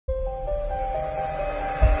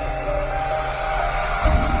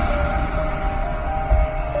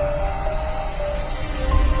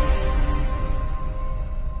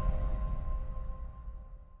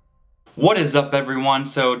What is up, everyone?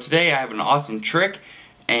 So today I have an awesome trick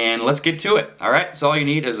and let's get to it. Alright, so all you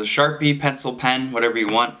need is a Sharpie, pencil, pen, whatever you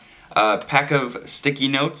want, a pack of sticky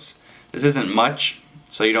notes. This isn't much,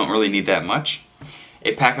 so you don't really need that much.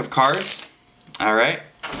 A pack of cards, alright,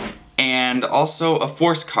 and also a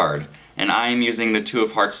force card. And I am using the Two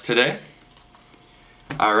of Hearts today.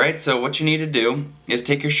 Alright, so what you need to do is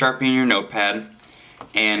take your Sharpie and your notepad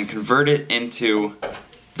and convert it into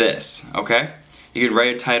this, okay? You can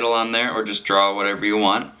write a title on there or just draw whatever you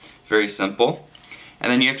want. Very simple.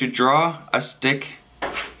 And then you have to draw a stick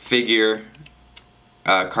figure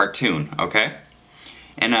cartoon, okay?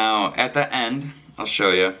 And now at the end, I'll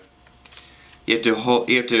show you. You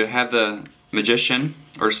have to have the magician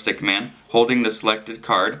or stickman holding the selected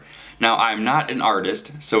card. Now I'm not an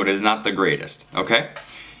artist, so it is not the greatest, okay?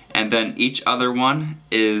 And then each other one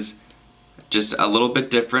is just a little bit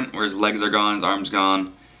different, where his legs are gone, his arms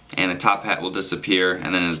gone, and the top hat will disappear,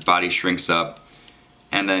 and then his body shrinks up.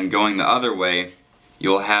 And then going the other way,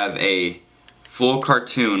 you'll have a full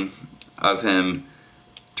cartoon of him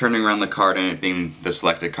turning around the card and it being the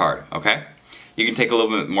selected card, okay? You can take a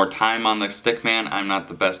little bit more time on the stickman. I'm not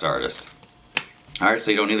the best artist. Alright,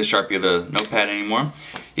 so you don't need the Sharpie or the notepad anymore.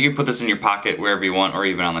 You can put this in your pocket wherever you want, or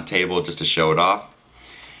even on the table just to show it off.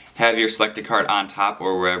 Have your selected card on top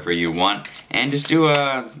or wherever you want, and just do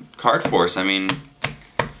a card force. I mean,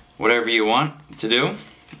 whatever you want to do.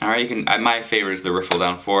 Alright, you can. My favorite is the riffle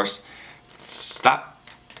down force. Stop,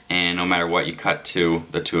 and no matter what, you cut to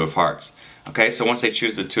the Two of Hearts. Okay, so once they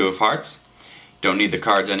choose the Two of Hearts, don't need the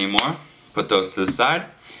cards anymore. Put those to the side.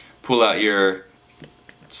 Pull out your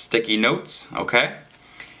sticky notes, okay?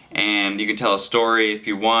 And you can tell a story if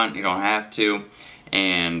you want, you don't have to.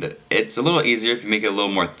 And it's a little easier if you make it a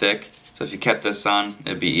little more thick. So if you kept this on,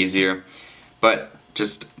 it'd be easier. But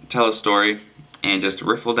just tell a story and just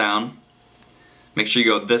riffle down. Make sure you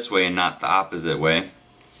go this way and not the opposite way.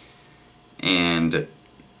 And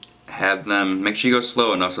have them, make sure you go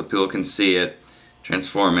slow enough so people can see it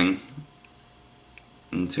transforming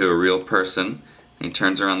into a real person. And he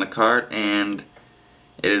turns around the card and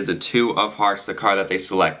it is the Two of Hearts, the card that they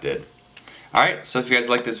selected. Alright, so if you guys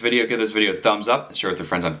like this video, give this video a thumbs up, share it with your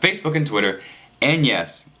friends on Facebook and Twitter, and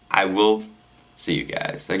yes, I will see you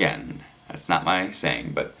guys again. That's not my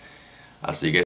saying, but I'll see you guys.